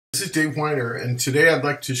this is Dave Weiner, and today I'd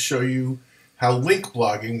like to show you how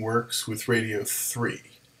Linkblogging works with Radio3.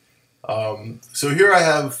 So here I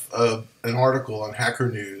have an article on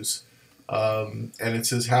Hacker News, and it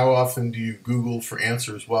says, how often do you Google for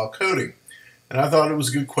answers while coding? And I thought it was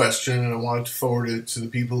a good question, and I wanted to forward it to the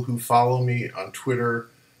people who follow me on Twitter,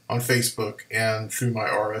 on Facebook, and through my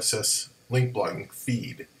RSS Linkblogging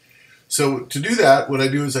feed. So to do that, what I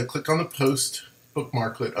do is I click on the post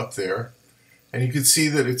bookmarklet up there, and you can see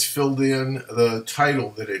that it's filled in the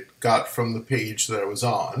title that it got from the page that I was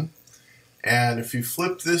on. And if you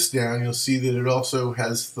flip this down, you'll see that it also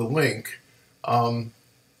has the link.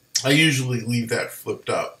 I usually leave that flipped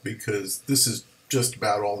up because this is just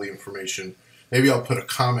about all the information. Maybe I'll put a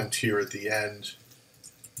comment here at the end.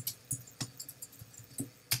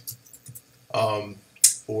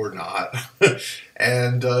 Or not.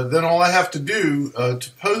 And then all I have to do to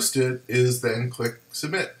post it is then click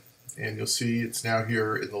submit. And you'll see it's now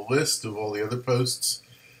here in the list of all the other posts.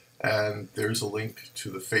 And there's a link to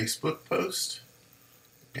the Facebook post.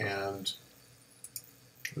 And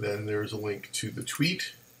then there's a link to the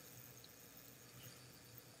tweet.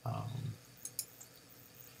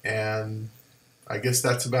 And I guess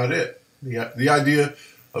that's about it. The idea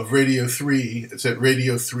of Radio3, it's at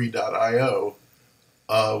radio3.io,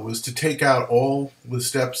 was to take out all the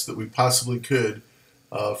steps that we possibly could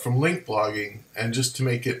from Linkblogging and just to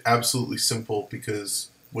make it absolutely simple, because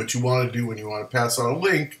what you want to do when you want to pass on a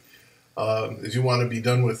link is you want to be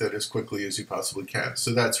done with it as quickly as you possibly can.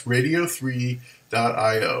 So that's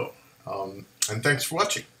radio3.io. And thanks for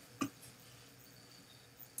watching.